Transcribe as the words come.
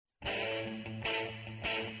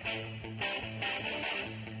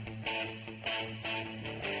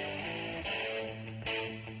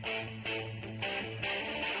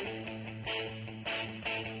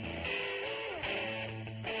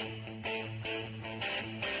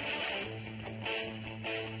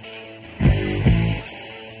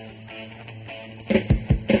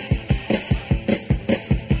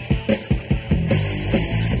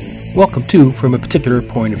Welcome to From a Particular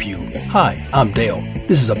Point of View. Hi, I'm Dale.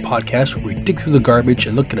 This is a podcast where we dig through the garbage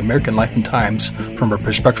and look at American life and times from a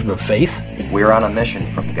perspective of faith. We're on a mission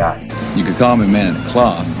from God. You could call me man in the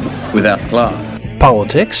cloth without the cloth.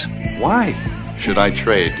 Politics. Why should I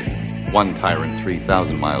trade one tyrant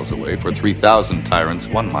 3,000 miles away for 3,000 tyrants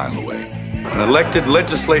 1 mile away? An elected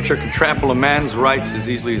legislature can trample a man's rights as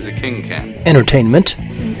easily as a king can. Entertainment.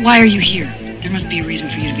 Why are you here? There must be a reason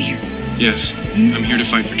for you to be here. Yes, I'm here to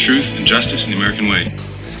fight for truth and justice in the American way.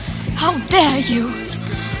 How dare you?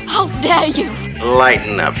 How dare you?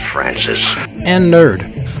 Lighten up, Francis. And nerd.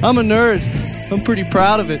 I'm a nerd. I'm pretty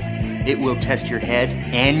proud of it. It will test your head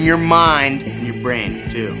and your mind and your brain,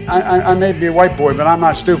 too. I may be a white boy, but I'm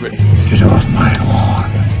not stupid. Get off my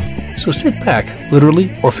lawn. So sit back,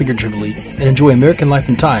 literally or figuratively, and enjoy American life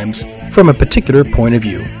and times from a particular point of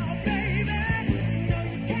view.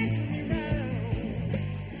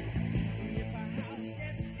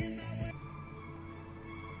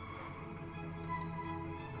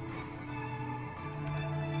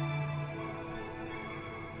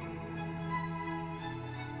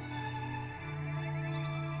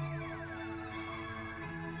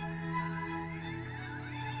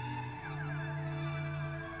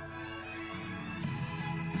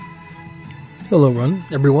 Hello,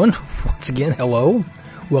 everyone. Once again, hello.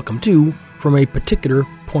 Welcome to From a Particular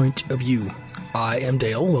Point of View. I am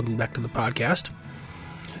Dale. Welcome back to the podcast.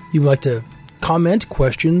 You would like to comment,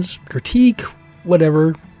 questions, critique,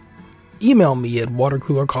 whatever, email me at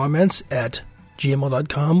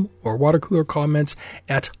watercoolercomments@gmail.com or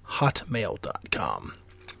watercoolercomments@hotmail.com.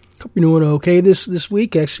 Hope you're doing okay this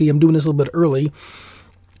week. Actually, I'm doing this a little bit early.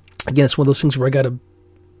 Again, it's one of those things where I got a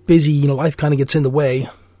busy, life kind of gets in the way.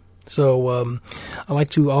 So, I'd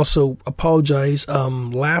like to also apologize.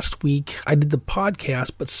 Last week I did the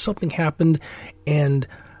podcast, but something happened and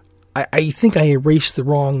I think I erased the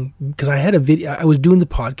wrong, because I had a video, I was doing the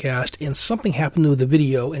podcast and something happened with the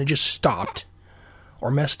video and it just stopped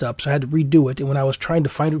or messed up. So I had to redo it. And when I was trying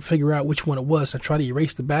to figure out which one it was, I tried to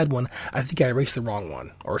erase the bad one. I think I erased the wrong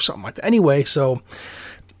one or something like that. Anyway, so,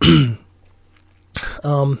 once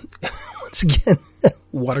again,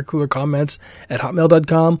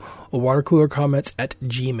 watercoolercomments@hotmail.com or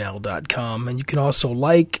watercoolercomments@gmail.com. And you can also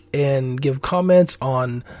like and give comments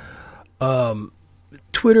on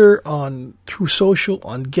Twitter, on True Social,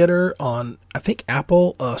 on Getter, on, I think,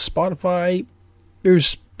 Apple, Spotify.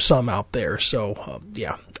 There's some out there. So,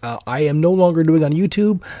 yeah. I am no longer doing on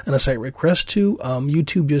YouTube unless I request to.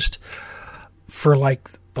 YouTube just, for like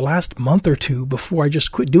the last month or two before I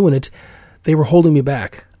just quit doing it, they were holding me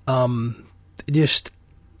back. Just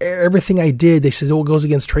everything I did, they said, it goes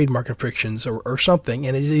against trademark infractions or something.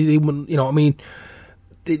 And it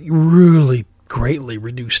it really greatly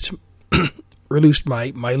reduced my list,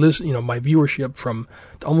 my viewership from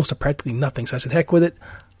almost to practically nothing. So I said, heck with it.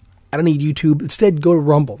 I don't need YouTube. Instead, go to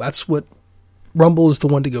Rumble. That's what Rumble is the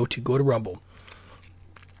one to go to. Go to Rumble.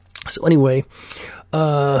 So anyway,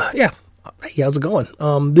 yeah. Hey, how's it going?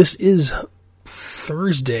 This is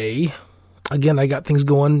Thursday. Again, I got things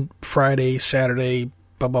going Friday, Saturday,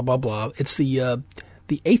 blah, blah, blah, blah. It's the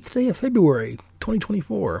 8th day of February,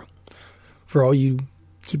 2024, for all you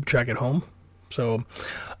keep track at home. So,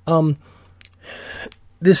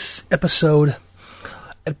 this episode,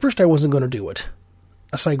 at first I wasn't going to do it.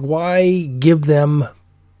 I was like, why give them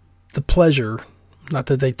the pleasure? Not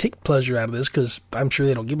that they take pleasure out of this, because I'm sure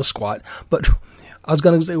they don't give a squat, but I was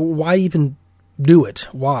going to say, why even do it?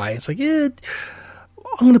 Why? It's like,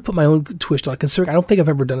 I'm going to put my own twist on it, considering I don't think I've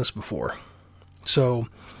ever done this before. So,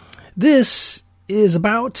 this is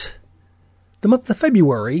about the month of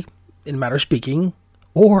February, in a matter of speaking,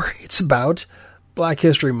 or it's about Black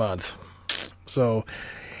History Month. So,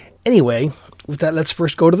 anyway, with that, let's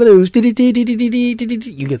first go to the news. You get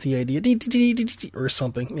the idea. Or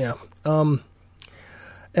something, yeah. And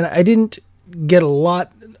I didn't get a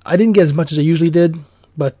lot. I didn't get as much as I usually did.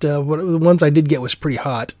 But the ones I did get was pretty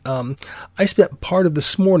hot. I spent part of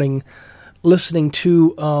this morning listening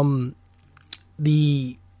to I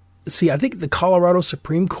think the Colorado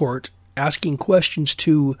Supreme Court asking questions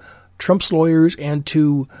to Trump's lawyers and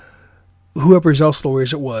to whoever's else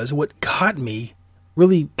lawyers it was. What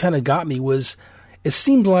really kind of got me, was it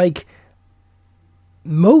seemed like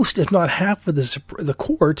most, if not half of the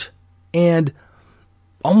court, and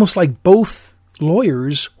almost like both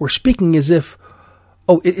lawyers were speaking as if,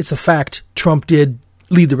 it's a fact, Trump did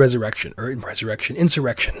lead the insurrection.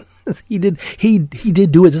 He did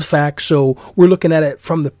do it as a fact, so we're looking at it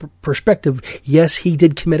from the perspective, yes, he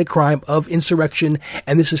did commit a crime of insurrection,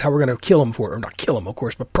 and this is how we're going to kill him for it. Or not kill him, of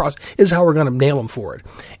course, but this is how we're going to nail him for it.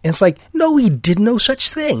 And it's like, no, he did no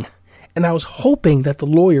such thing. And I was hoping that the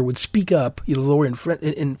lawyer would speak up, the lawyer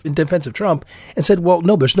in defense of Trump, and said, well,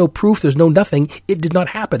 no, there's no proof, there's no nothing. It did not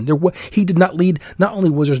happen. He did not lead, not only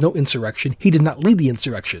was there no insurrection, he did not lead the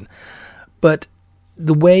insurrection. But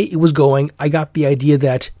the way it was going, I got the idea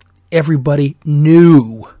that everybody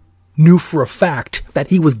knew for a fact that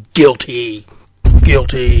he was guilty,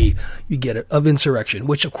 you get it, of insurrection,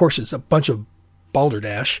 which of course is a bunch of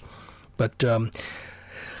balderdash. But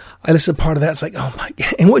I listened to part of that. It's like, oh my!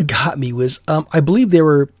 And what got me was, I believe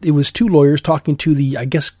it was two lawyers talking to the, I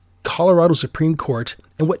guess, Colorado Supreme Court.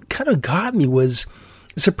 And what kind of got me was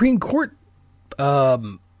the Supreme Court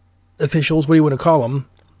officials, what do you want to call them?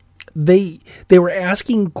 They were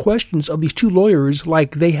asking questions of these two lawyers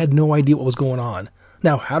like they had no idea what was going on.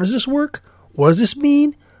 Now, how does this work? What does this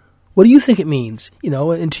mean? What do you think it means?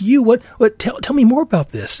 And to you, tell me more about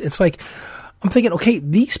this. It's like, I'm thinking, okay,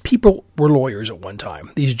 these people were lawyers at one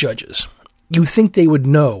time, these judges. You think they would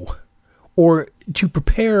know, or to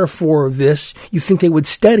prepare for this, you think they would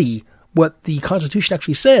study what the Constitution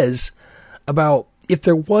actually says about if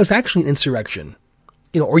there was actually an insurrection,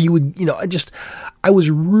 or you would, I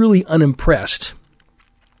was really unimpressed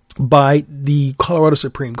by the Colorado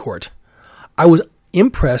Supreme Court. I was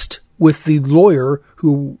impressed with the lawyer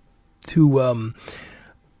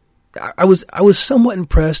I was somewhat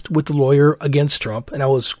impressed with the lawyer against Trump, and I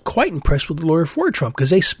was quite impressed with the lawyer for Trump because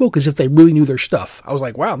they spoke as if they really knew their stuff. I was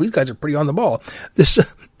like, wow, these guys are pretty on the ball.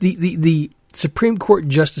 The Supreme Court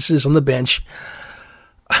justices on the bench,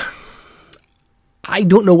 I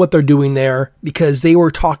don't know what they're doing there because they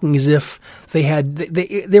were talking as if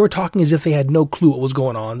they were talking as if they had no clue what was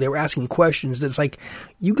going on. They were asking questions that's like,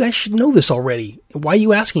 you guys should know this already. Why are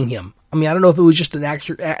you asking him? I mean, I don't know if it was just an ask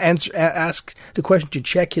the question to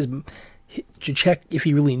check if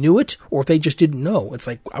he really knew it, or if they just didn't know. It's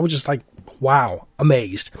like, I was just like, wow,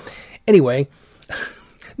 amazed. Anyway,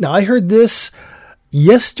 now I heard this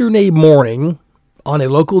yesterday morning on a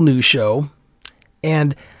local news show,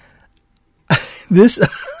 and this,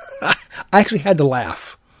 I actually had to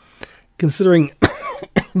laugh, considering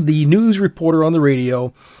the news reporter on the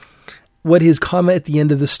radio, what his comment at the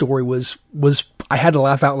end of the story was I had to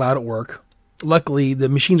laugh out loud at work. Luckily, the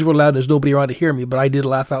machines were loud and there's nobody around to hear me, but I did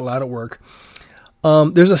laugh out loud at work.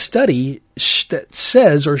 There's a study that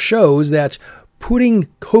says or shows that putting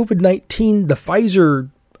COVID-19, the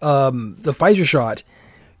Pfizer shot,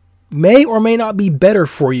 may or may not be better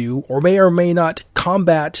for you, or may not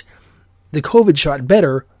combat the COVID shot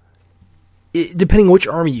better, depending on which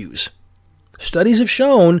arm you use. Studies have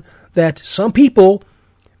shown that some people,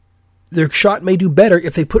 their shot may do better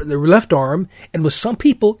if they put it in their left arm, and with some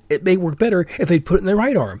people, it may work better if they put it in their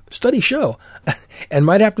right arm. Studies show. And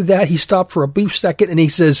right after that, he stopped for a brief second, and he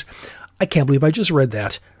says, I can't believe I just read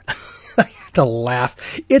that. I had to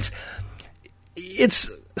laugh. It's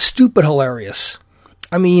stupid hilarious.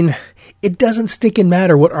 I mean, it doesn't stinking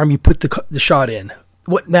matter what arm you put the shot in.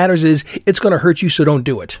 What matters is it's going to hurt you, so don't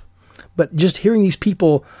do it. But just hearing these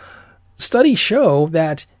people, studies show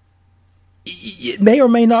that it may or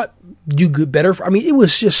may not do better. I mean, it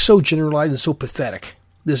was just so generalized and so pathetic,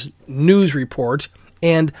 this news report.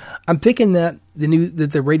 And I'm thinking that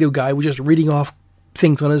the radio guy was just reading off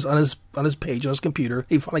things on his page, on his computer.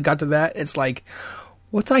 He finally got to that. It's like,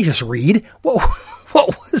 what did I just read? What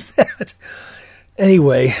was that?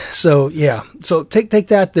 Anyway, so yeah. So take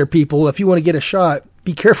that there, people. If you want to get a shot,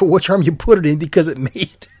 be careful which arm you put it in, because it may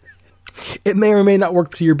or may not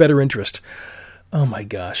work to your better interest. Oh my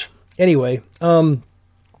gosh. Anyway,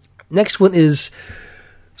 next one is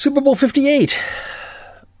Super Bowl 58.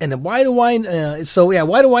 And why do I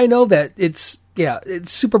know that it's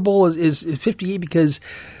Super Bowl is 58? Because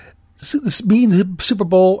being the Super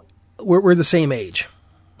Bowl, we're the same age.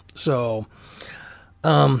 So,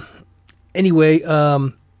 anyway,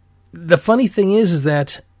 the funny thing is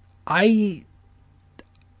that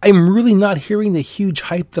I'm really not hearing the huge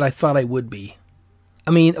hype that I thought I would be. I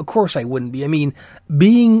mean, of course I wouldn't be. I mean,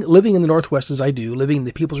 living in the Northwest as I do, living in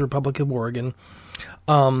the People's Republic of Oregon,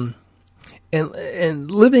 and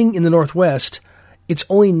living in the Northwest, it's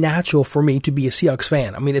only natural for me to be a Seahawks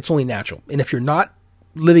fan. I mean, it's only natural. And if you're not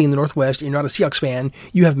living in the Northwest and you're not a Seahawks fan,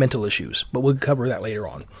 you have mental issues. But we'll cover that later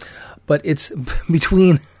on. But it's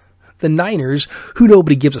between the Niners, who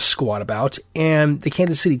nobody gives a squat about, and the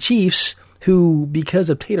Kansas City Chiefs, who, because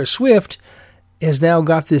of Taylor Swift, has now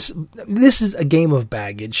got this. This is a game of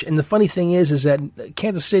baggage. And the funny thing is that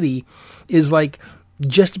Kansas City is like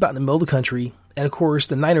just about in the middle of the country. And of course,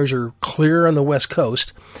 the Niners are clear on the West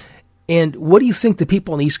Coast. And what do you think the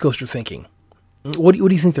people on the East Coast are thinking? What do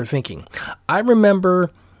you think they're thinking? I remember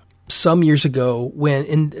some years ago when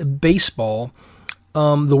in baseball,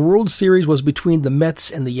 the World Series was between the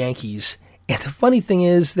Mets and the Yankees. And the funny thing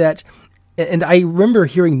is that, and I remember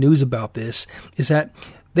hearing news about this, is that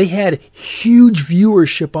they had huge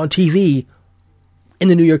viewership on TV in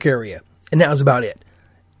the New York area. And that was about it.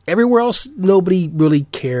 Everywhere else, nobody really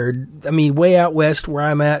cared. I mean, way out west where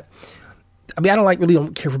I'm at, I mean, really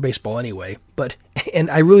don't care for baseball anyway,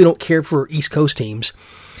 and I really don't care for East Coast teams.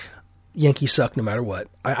 Yankees suck no matter what.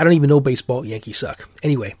 I don't even know baseball. Yankees suck.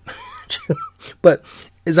 Anyway. But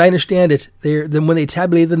as I understand it, then when they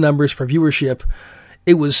tabulated the numbers for viewership,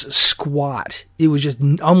 it was squat. It was just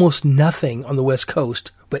almost nothing on the West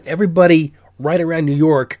Coast. But everybody right around New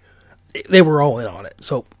York, they were all in on it.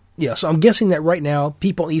 So, yeah, so I'm guessing that right now,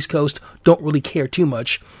 people on the East Coast don't really care too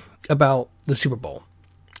much about the Super Bowl.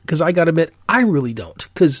 Because I got to admit, I really don't.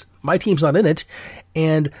 Because my team's not in it.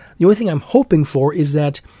 And the only thing I'm hoping for is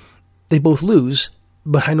that they both lose.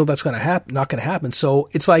 But I know that's not going to happen. So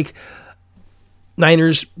it's like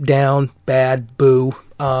Niners down, bad, boo.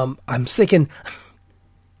 I'm thinking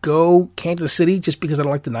go Kansas City just because I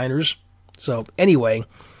don't like the Niners. So anyway,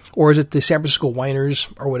 or is it the San Francisco Whiners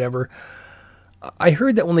or whatever? I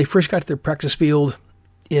heard that when they first got to their practice field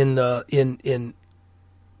in Las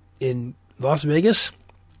Vegas,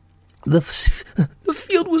 the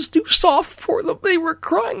field was too soft for them. They were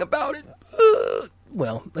crying about it.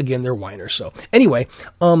 Well, again, they're whiners. So anyway,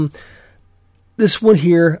 this one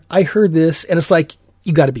here, I heard this, and it's like,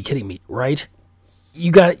 you got to be kidding me, right?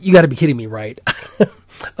 You got to be kidding me, right?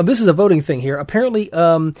 This is a voting thing here. Apparently,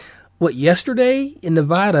 yesterday in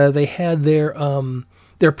Nevada they had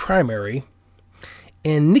their primary,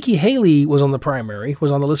 and Nikki Haley was on the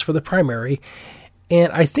list for the primary.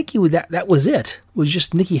 And I think that was it. It was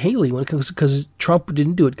just Nikki Haley because Trump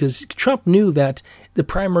didn't do it because Trump knew that the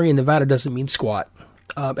primary in Nevada doesn't mean squat.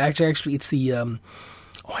 Actually, it's the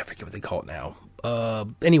I forget what they call it now.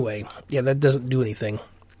 Anyway, yeah, that doesn't do anything.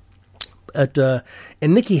 But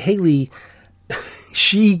and Nikki Haley,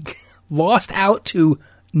 she lost out to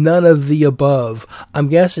none of the above. I'm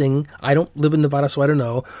guessing. I don't live in Nevada, so I don't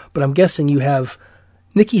know. But I'm guessing you have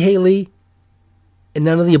Nikki Haley. And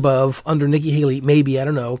none of the above under Nikki Haley, maybe, I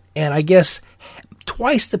don't know. And I guess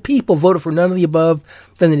twice the people voted for none of the above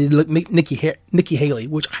than they did Nikki Haley,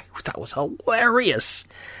 which I thought was hilarious.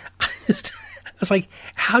 I was like,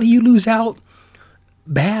 how do you lose out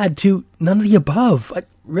bad to none of the above?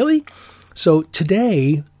 Really? So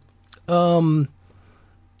today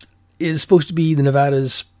is supposed to be the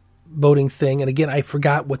Nevada's voting thing. And again, I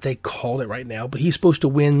forgot what they called it right now, but he's supposed to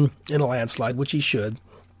win in a landslide, which he should.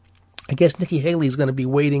 I guess Nikki Haley is going to be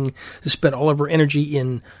waiting to spend all of her energy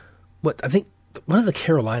in I think one of the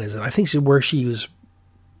Carolinas. I think it's where she was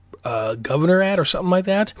governor at or something like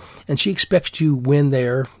that. And she expects to win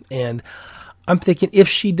there. And I'm thinking if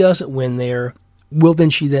she doesn't win there, will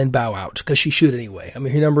she then bow out? Because she should anyway. I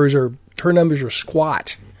mean, her numbers are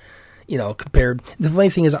squat, compared. The funny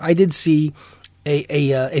thing is I did see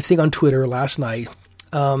a thing on Twitter last night.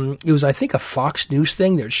 It was, I think, a Fox News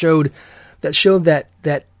thing that showed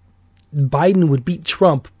that Biden would beat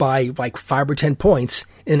Trump by like 5 or 10 points,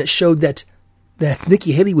 and it showed that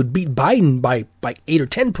Nikki Haley would beat Biden by like 8 or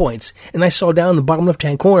 10 points. And I saw down in the bottom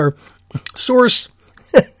left-hand corner, source,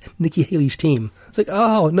 Nikki Haley's team. It's like,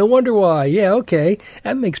 oh, no wonder why. Yeah, okay.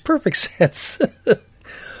 That makes perfect sense.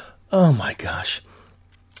 Oh my gosh.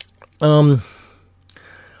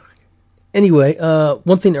 Anyway,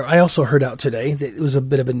 one thing I also heard out today that it was a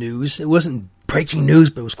bit of a news. It wasn't breaking news,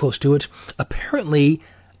 but it was close to it. Apparently,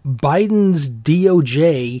 Biden's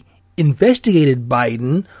DOJ investigated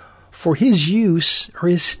Biden for his use or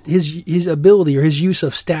his ability or his use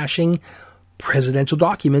of stashing presidential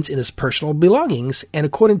documents in his personal belongings. And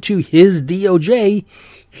according to his DOJ,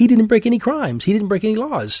 he didn't break any crimes. He didn't break any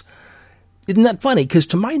laws. Isn't that funny? Because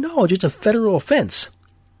to my knowledge, it's a federal offense.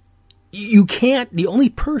 You can't, the only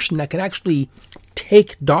person that can actually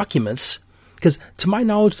take documents, because to my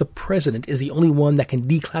knowledge, the president is the only one that can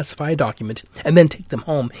declassify a document and then take them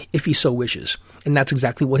home if he so wishes. And that's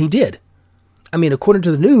exactly what he did. I mean, according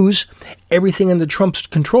to the news, everything under Trump's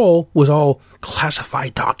control was all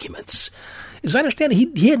classified documents. As I understand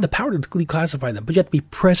it, he had the power to declassify them, but you have to be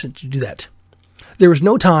present to do that. There was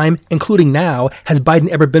no time, including now, has Biden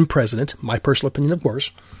ever been president, my personal opinion, of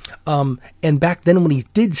course. And back then when he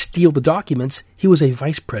did steal the documents, he was a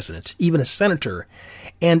vice president, even a senator.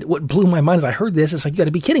 And what blew my mind as I heard this, it's like, you got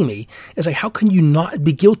to be kidding me. It's like, how can you not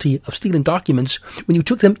be guilty of stealing documents when you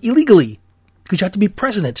took them illegally? Because you have to be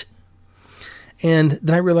president. And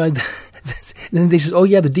then I realized, then they said, oh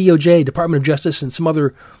yeah, the DOJ, Department of Justice, and some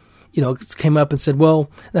other, came up and said, well,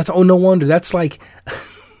 no wonder. That's like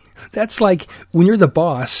when you're the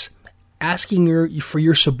boss asking for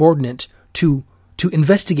your subordinate to to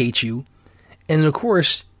investigate you. And of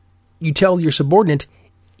course, you tell your subordinate,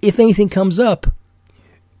 if anything comes up,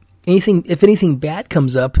 if anything bad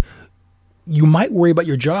comes up, you might worry about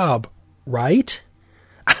your job, right?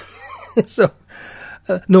 So,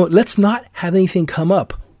 no, let's not have anything come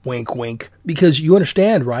up, wink, wink, because you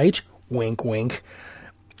understand, right? Wink, wink.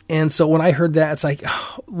 And so when I heard that, it's like,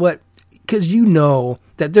 what? Because you know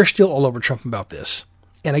that they're still all over Trump about this.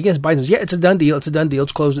 And I guess Biden says, yeah, it's a done deal. It's a done deal.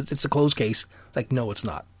 It's closed. It's a closed case. Like, no, it's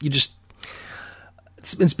not.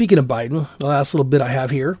 And speaking of Biden, the last little bit I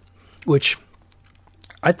have here, which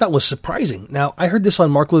I thought was surprising. Now, I heard this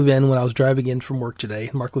on Mark Levin when I was driving in from work today,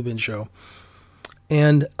 Mark Levin's show.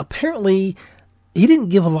 And apparently, he didn't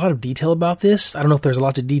give a lot of detail about this. I don't know if there's a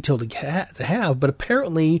lot of detail to have, but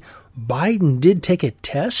apparently Biden did take a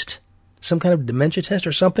test, some kind of dementia test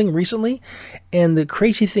or something recently. And the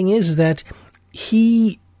crazy thing is that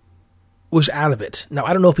he was out of it. Now,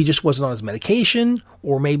 I don't know if he just wasn't on his medication,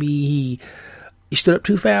 or maybe he stood up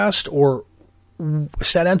too fast or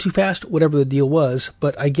sat down too fast, whatever the deal was.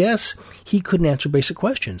 But I guess he couldn't answer basic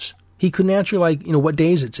questions. He couldn't answer, like, what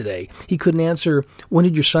day is it today? He couldn't answer, when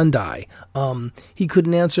did your son die? He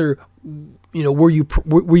couldn't answer, were you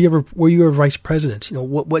ever vice president?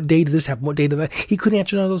 What day did this happen? What day did that? He couldn't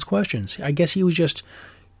answer none of those questions. I guess he was just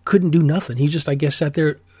couldn't do nothing. He just, I guess, sat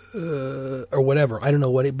there or whatever. I don't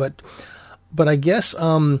know but I guess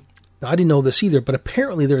I didn't know this either. But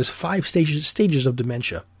apparently there's 5 stages of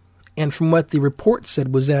dementia, and from what the report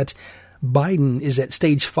said was that Biden is at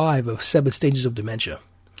stage 5 of 7 stages of dementia.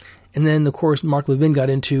 And then, of course, Mark Levin got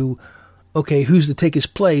into, okay, who's to take his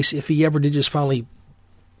place if he ever did just finally...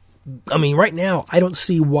 I mean, right now, I don't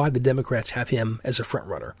see why the Democrats have him as a front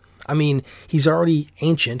runner. I mean, he's already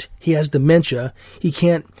ancient. He has dementia. He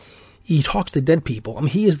talks to dead people. I mean,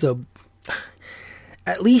 he is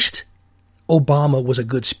at least Obama was a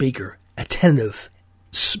good speaker, attentive,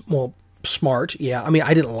 smart. Yeah, I mean,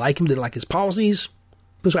 I didn't like him, didn't like his policies.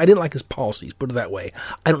 I didn't like his policies, put it that way.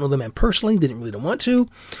 I don't know the man personally, didn't want to,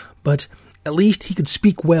 but at least he could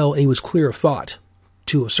speak well and he was clear of thought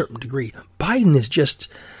to a certain degree. Biden is just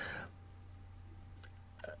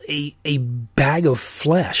a bag of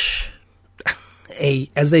flesh.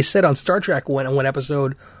 As they said on Star Trek one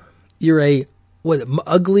episode, you're a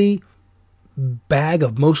ugly bag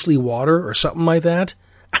of mostly water or something like that.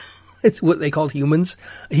 It's what they called humans.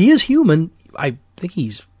 He is human. I think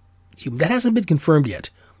he's human. That hasn't been confirmed yet.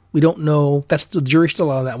 We don't know. That's the jury's still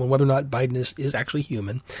on that one, whether or not Biden is actually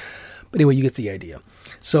human. But anyway, you get the idea.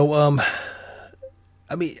 So,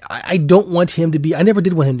 I mean, I don't want him to be, I never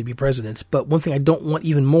did want him to be president, but one thing I don't want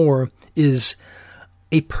even more is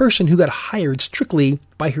a person who got hired strictly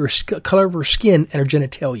by her color of her skin and her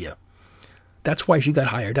genitalia. That's why she got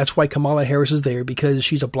hired. That's why Kamala Harris is there, because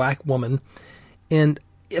she's a black woman. And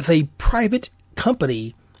if a private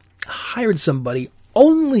company hired somebody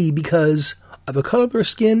only because of the color of their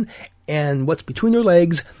skin and what's between their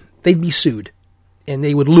legs, they'd be sued and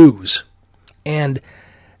they would lose. And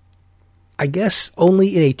I guess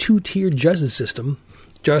only in a 2-tiered justice system,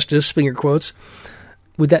 justice, finger quotes,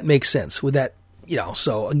 would that make sense? Would that,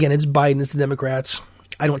 so again, it's Biden, it's the Democrats.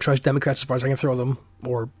 I don't trust Democrats as far as I can throw them,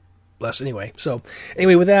 or less anyway. So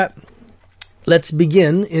anyway, with that, let's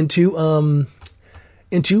begin into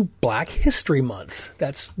Black History Month.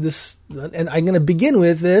 That's this, and I'm going to begin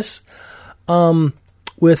with this.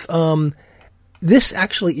 This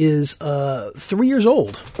actually is 3 years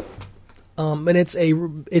old, and it's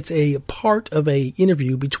a part of a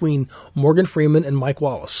interview between Morgan Freeman and Mike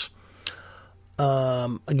Wallace.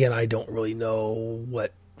 Again, I don't really know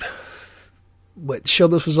what show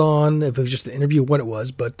this was on, if it was just an interview, what it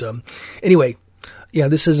was, but anyway, yeah,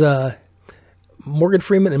 this is Morgan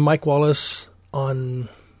Freeman and Mike Wallace on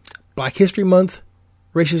Black History Month,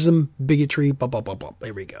 racism, bigotry, blah, blah, blah, blah.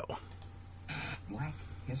 There we go. Black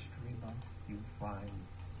History Month you find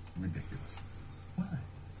ridiculous. Why?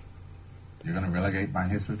 You're going to relegate my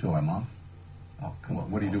history to a month? Oh, come on.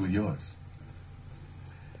 What do you do with yours?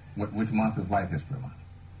 Which month is White History Month?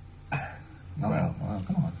 No, well,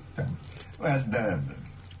 come on. Tell me. Well,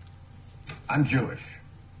 I'm Jewish.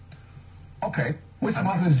 Okay. Which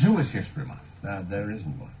month is Jewish History Month? There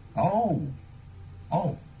isn't one.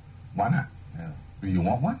 Oh. Why not? Yeah. Do you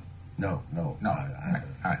want one? No.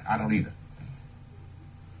 I don't either.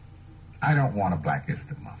 I don't want a Black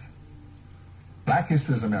History Month. Black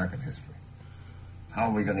history is American history. How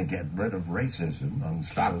are we going to get rid of racism?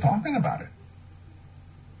 Stop talking about it.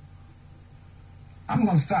 I'm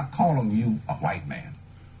going to stop calling you a white man.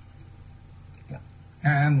 Yeah.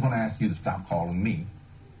 And I'm going to ask you to stop calling me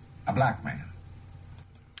a black man.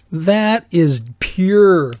 That is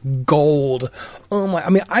pure gold. Oh my! I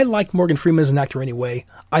mean, I like Morgan Freeman as an actor anyway.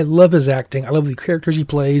 I love his acting. I love the characters he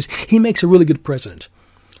plays. He makes a really good president.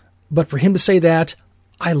 But for him to say that,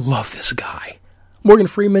 I love this guy. Morgan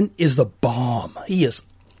Freeman is the bomb. He is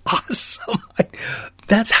awesome.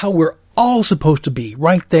 That's how we're all supposed to be,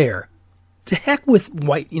 right there. To heck with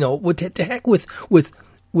white, to heck with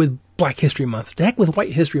Black History Month. To heck with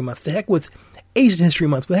White History Month. To heck with Asian History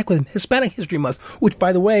Month. To heck with Hispanic History Month. Which,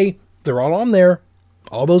 by the way, they're all on there.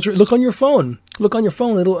 All those are, look on your phone. Look on your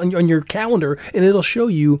phone, it'll on your calendar, and it'll show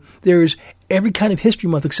you there's every kind of history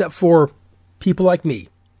month except for people like me.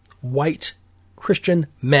 White Christian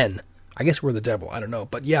men. I guess we're the devil. I don't know.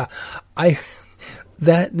 But yeah, now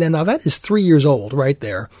that is 3 years old right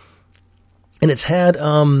there. And it's had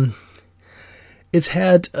I'm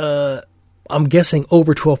guessing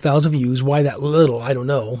over 12,000 views. Why that little? I don't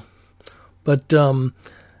know. But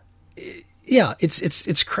yeah,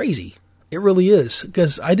 it's crazy. It really is,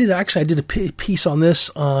 because I did a piece on this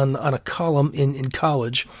on a column in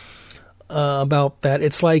college about that.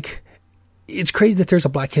 It's crazy that there's a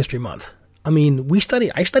Black History Month. I mean,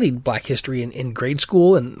 I studied Black history in grade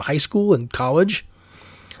school and high school and college.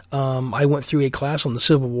 I went through a class on the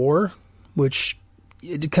Civil War, which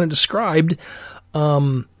it kind of described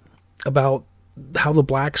about how the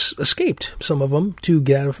blacks escaped, some of them, to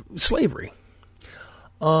get out of slavery.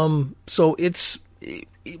 So it's a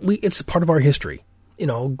part of our history.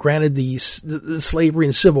 Granted, the slavery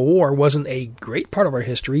and Civil War wasn't a great part of our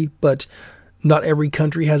history, but not every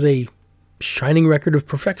country has a shining record of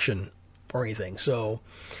perfection or anything. So,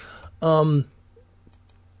 let's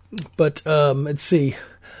see.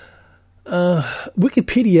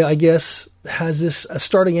 Wikipedia, I guess, has this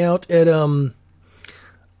starting out at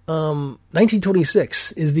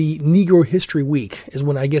 1926 is the Negro History Week, is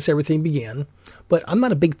when I guess everything began. But I'm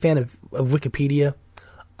not a big fan of Wikipedia.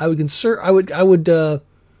 I would let's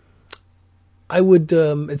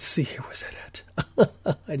see, where's that at?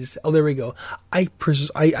 There we go. I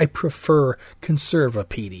prefer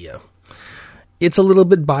Conservapedia. It's a little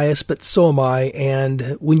bit biased, but so am I.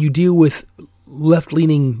 And when you deal with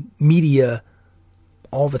left-leaning media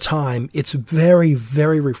all the time, it's very,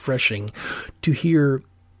 very refreshing to hear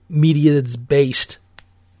media that's based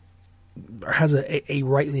or has a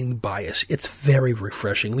right-leaning bias. It's very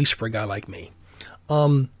refreshing, at least for a guy like me.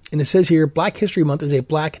 And it says here, Black History Month is a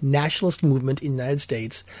black nationalist movement in the United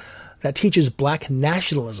States that teaches black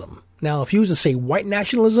nationalism. Now, if you was to say white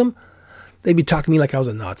nationalism, they'd be talking to me like I was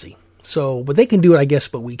a Nazi. So, but they can do it, I guess,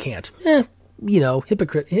 but we can't.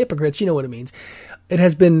 Hypocrites, you know what it means. It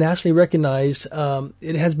has been nationally recognized.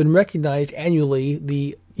 It has been recognized annually.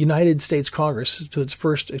 The United States Congress, so it's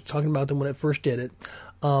talking about them when it first did it.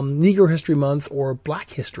 Negro History Month or Black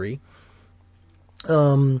History.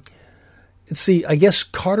 Let's see, I guess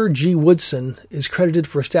Carter G. Woodson is credited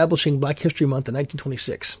for establishing Black History Month in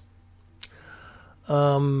 1926.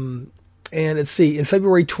 And let's see, in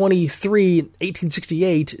February 23,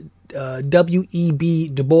 1868, W.E.B.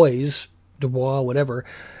 Du Bois, whatever,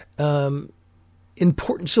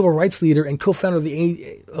 important civil rights leader and co-founder of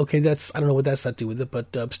the I don't know what that's got to do with it,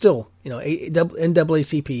 but still,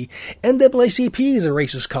 NAACP. NAACP is a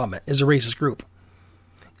racist group.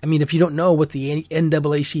 I mean, if you don't know what the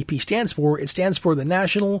NAACP stands for, it stands for the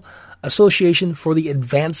National Association for the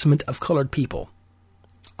Advancement of Colored People.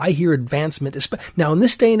 I hear advancement. Now, in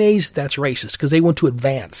this day and age, that's racist because they want to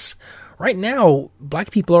advance. Right now, black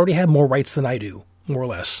people already have more rights than I do, more or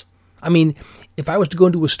less. I mean, if I was to go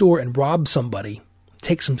into a store and rob somebody,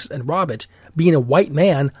 and rob it, being a white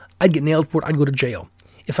man, I'd get nailed for it. I'd go to jail.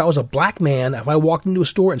 If I was a black man, if I walked into a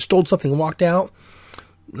store and stole something and walked out,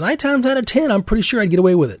 9 times out of 10, I'm pretty sure I'd get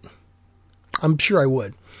away with it. I'm sure I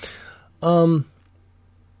would. But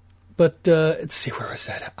let's see, where was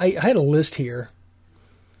that? I had a list here.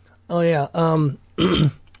 Oh, yeah.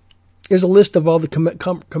 There's a list of all the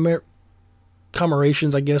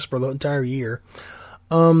commemorations, I guess, for the entire year.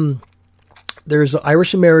 There's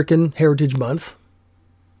Irish American Heritage Month,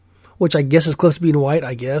 which I guess is close to being white,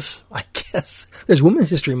 I guess. There's Women's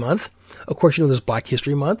History Month. Of course, there's Black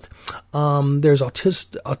History Month. There's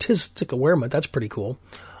Autistic Aware Month. That's pretty cool.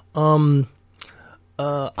 I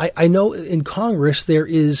know in Congress there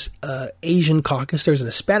is Asian caucus. There's an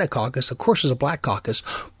Hispanic caucus. Of course, there's a Black caucus.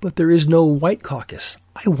 But there is no white caucus.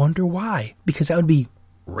 I wonder why. Because that would be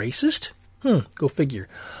racist? Go figure.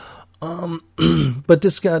 But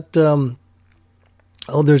this got...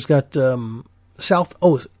 South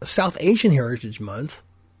Asian Heritage Month.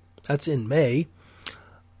 That's in May.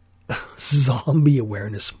 Zombie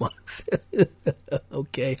Awareness Month.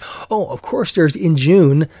 Okay. Oh, of course, there's in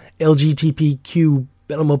June LGBTQ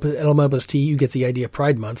LMLST, you get the idea,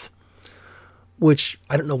 Pride Month, which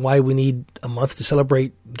I don't know why we need a month to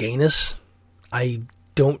celebrate gayness. I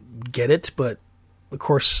don't get it, but of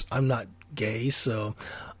course I'm not gay, so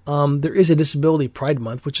there is a Disability Pride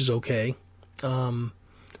Month, which is okay.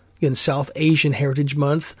 Again, South Asian Heritage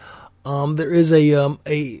Month. There is a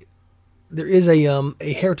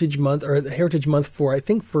Heritage Month, or the Heritage Month for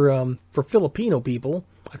Filipino people.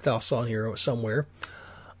 I thought I saw in here somewhere.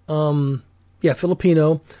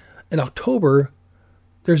 Filipino. In October,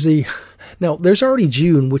 there's already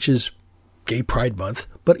June, which is Gay Pride Month,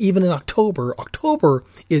 but even in October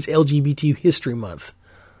is LGBT History Month.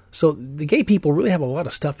 So the gay people really have a lot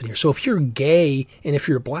of stuff in here. So if you're gay and if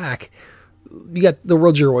you're black, you got the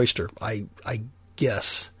world's your oyster, I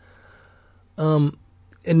guess. In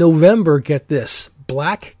November, get this,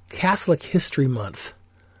 Black Catholic History Month.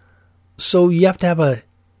 So you have to have a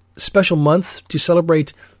special month to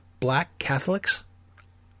celebrate Black Catholics?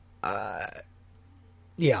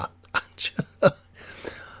 Yeah.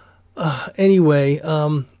 Anyway,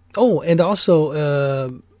 and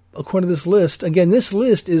also, according to this list, again, this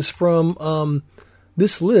list is from,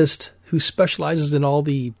 who specializes in all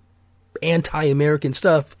the anti-American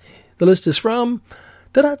stuff. The list is from,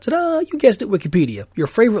 you guessed it, Wikipedia, your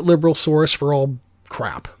favorite liberal source for all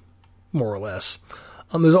crap, more or less.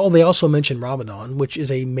 They also mention Ramadan, which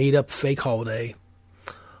is a made-up fake holiday.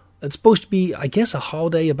 It's supposed to be, I guess, a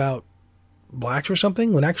holiday about blacks or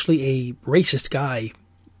something, when actually a racist guy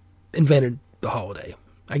invented the holiday.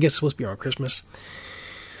 I guess it's supposed to be around Christmas.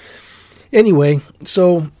 Anyway,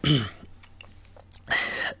 so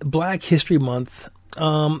Black History Month,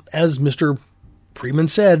 as Mr. Freeman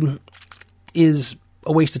said, is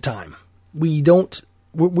a waste of time. We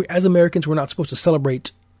as Americans, we're not supposed to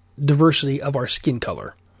celebrate diversity of our skin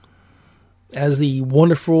color. As the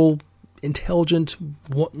wonderful, intelligent,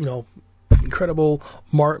 incredible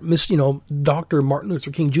Dr. Martin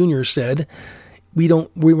Luther King Jr. said,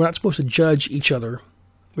 we're not supposed to judge each other.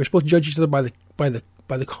 We're supposed to judge each other by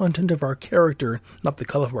the content of our character, not the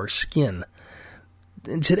color of our skin.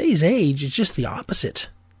 In today's age, it's just the opposite.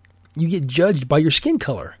 You get judged by your skin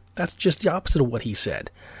color. That's just the opposite of what he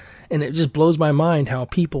said. And it just blows my mind how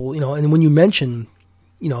people, and when you mention,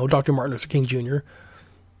 Dr. Martin Luther King Jr.,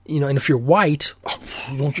 and if you're white,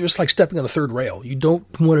 you're just like stepping on a third rail. You don't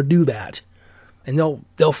want to do that. And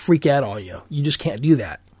they'll freak out on you. You just can't do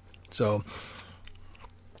that. So,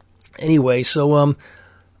 anyway, it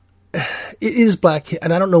is Black,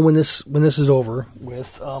 and I don't know when this is over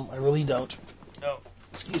with. I really don't. Oh,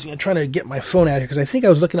 excuse me. I'm trying to get my phone out here because I think I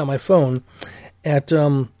was looking at my phone at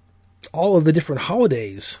all of the different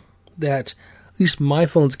holidays that at least my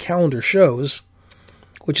phone's calendar shows,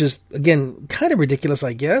 which is, again, kind of ridiculous,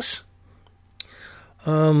 I guess.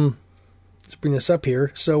 Let's bring this up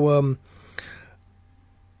here. So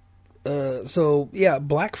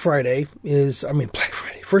Black Friday is, Black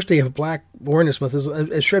Friday. First day of Black Awareness Month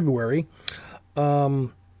is February.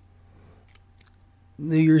 New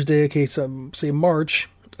Year's Day, okay, so say March.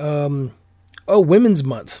 Women's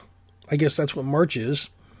Month. I guess that's what March is.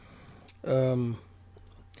 We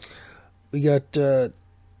got, in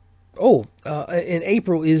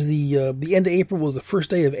April is the end of April was the first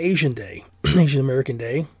day of Asian Day, Asian American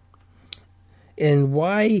Day. And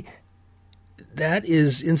why that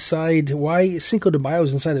is why Cinco de Mayo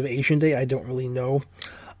is inside of Asian Day, I don't really know.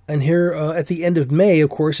 And here, at the end of May, of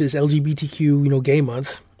course, is LGBTQ, gay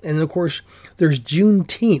month. And of course, there's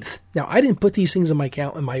Juneteenth. Now, I didn't put these things in my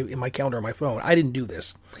calendar on my phone. I didn't do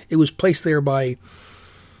this. It was placed there by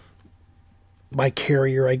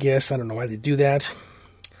carrier, I guess. I don't know why they do that.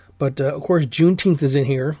 But, of course, Juneteenth is in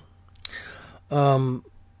here.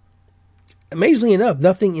 Amazingly enough,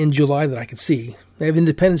 nothing in July that I could see. They have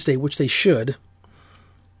Independence Day, which they should.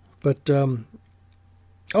 But,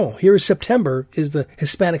 here is September, is the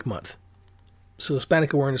Hispanic month. So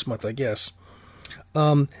Hispanic Awareness Month, I guess.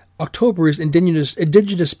 October is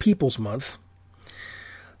Indigenous Peoples Month.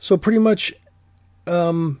 So pretty much,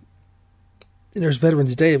 there's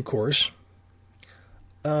Veterans Day, of course.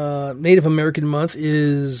 Native American Month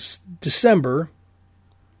is December,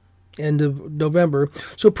 end of November.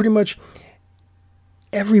 So pretty much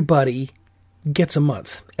everybody gets a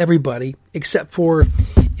month. Everybody, except for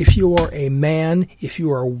if you are a man, if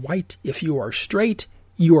you are white, if you are straight,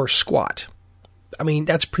 you are squat.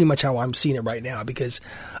 That's pretty much how I'm seeing it right now, because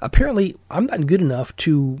apparently I'm not good enough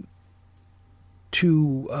to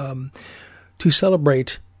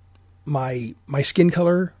celebrate my skin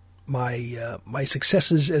color, my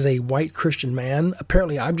successes as a white Christian man.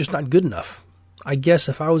 Apparently I'm just not good enough. I guess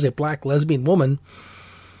if I was a black lesbian woman,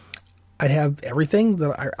 I'd have everything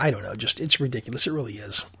that I don't know. Just, it's ridiculous. It really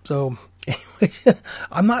is. So Anyway,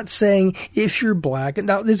 I'm not saying if you're black.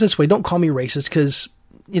 Now, this way, don't call me racist because,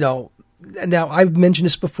 now I've mentioned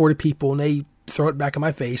this before to people and they throw it back in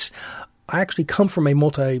my face. I actually come from how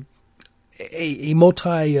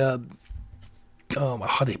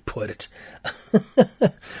they put it.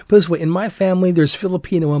 But this way, in my family, there's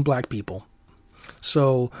Filipino and black people.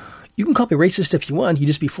 So you can call me racist if you want. You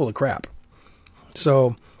just be full of crap.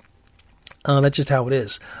 So that's just how it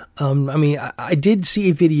is. I did see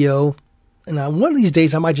a video, and one of these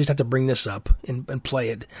days I might just have to bring this up and play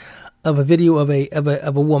it, of a video of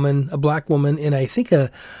a woman, a black woman, and I think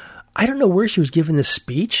I don't know where she was giving this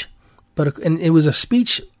speech, and it was a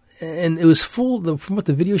speech, and it was from what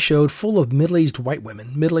the video showed, full of middle-aged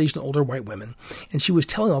and older white women, and she was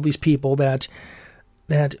telling all these people that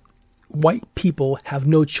white people have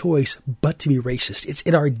no choice but to be racist. It's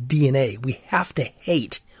in our DNA. We have to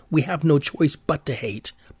hate. We have no choice but to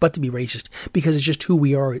hate, but to be racist, because it's just who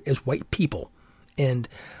we are as white people. And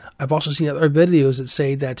I've also seen other videos that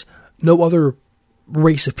say that no other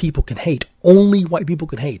race of people can hate. Only white people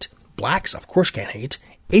can hate. Blacks, of course, can't hate.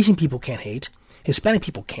 Asian people can't hate. Hispanic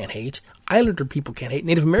people can't hate. Islander people can't hate.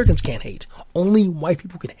 Native Americans can't hate. Only white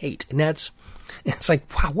people can hate. And it's like,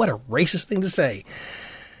 wow, what a racist thing to say.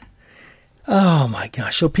 Oh my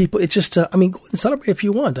gosh. So people, it's just, go and celebrate if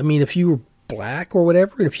you want. If you're black or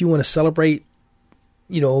whatever, and if you want to celebrate,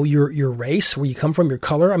 your race, where you come from, your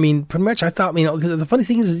color. Pretty much I thought, because the funny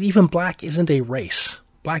thing is even black isn't a race.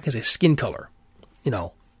 Black is a skin color.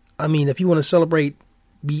 If you want to celebrate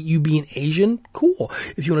you being Asian, cool.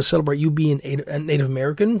 If you want to celebrate you being a Native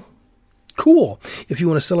American, cool. If you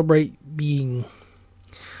want to celebrate being,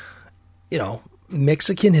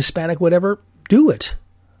 Mexican, Hispanic, whatever, do it.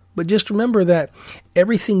 But just remember that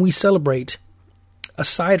everything we celebrate,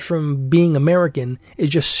 aside from being American, is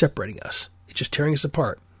just separating us. It's just tearing us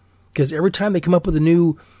apart. Because every time they come up with a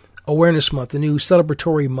new awareness month, a new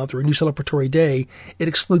celebratory month, or a new celebratory day, it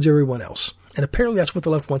excludes everyone else. And apparently that's what the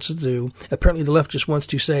left wants to do. Apparently the left just wants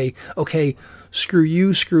to say, okay, screw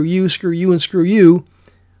you, screw you, screw you, and screw you.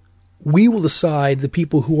 We will decide the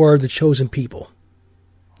people who are the chosen people.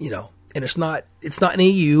 And it's not any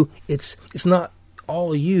of you. It's not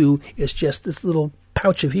all of you. It's just this little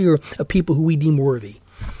pouch of people who we deem worthy.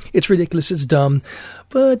 It's ridiculous. It's dumb.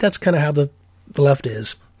 But that's kind of how the left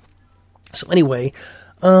is. So anyway,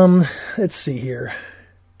 let's see here.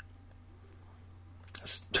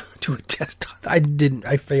 Let's do a test.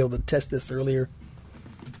 I failed to test this earlier.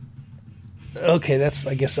 Okay,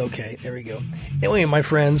 I guess okay. There we go. Anyway, my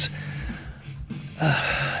friends,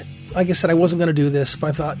 like I said, I wasn't going to do this, but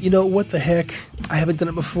I thought, what the heck? I haven't done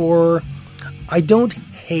it before. I don't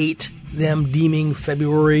hate them deeming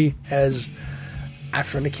February as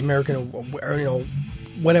African American or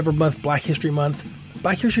whatever month, Black History Month.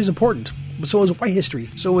 Black history is important, but so is white history.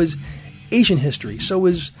 So is Asian history. So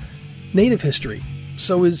is Native history.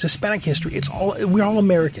 So is Hispanic history. We're all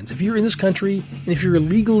Americans. If you're in this country, and if you're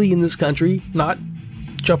illegally in this country, not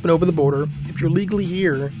jumping over the border, if you're legally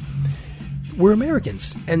here, we're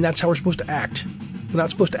Americans, and that's how we're supposed to act. We're not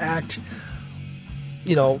supposed to act,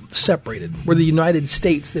 separated. We're the United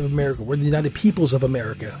States of America. We're the United Peoples of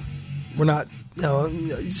America. We're not, I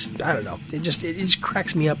don't know. It just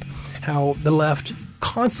cracks me up how the left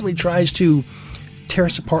constantly tries to tear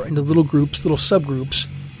us apart into little groups, little subgroups,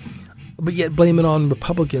 but yet blame it on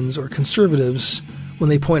Republicans or conservatives when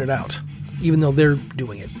they point it out, even though they're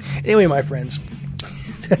doing it. Anyway, my friends,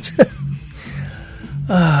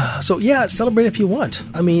 so yeah, celebrate if you want.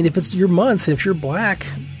 If it's your month, if you're black,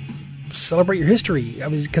 celebrate your history.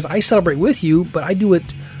 Because I celebrate with you, but I do it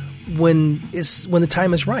when the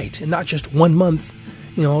time is right, and not just 1 month.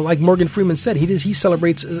 Like Morgan Freeman said, he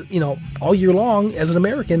celebrates all year long as an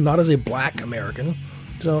American, not as a black American.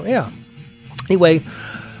 So yeah. Anyway,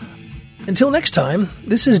 until next time,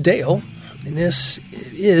 this is Dale, and this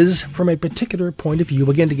is from a particular point of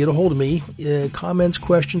view. Again, to get a hold of me, comments,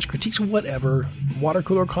 questions, critiques, whatever,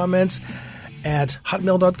 watercoolercomments at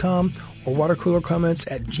hotmail.com or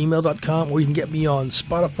watercoolercomments@gmail.com, or you can get me on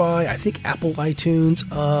Spotify, I think Apple iTunes.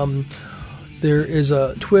 There is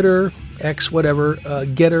a Twitter, X, whatever,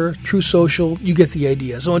 Getter, True Social. You get the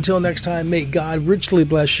idea. So until next time, may God richly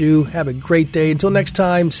bless you. Have a great day. Until next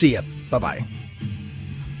time, see ya. Bye-bye.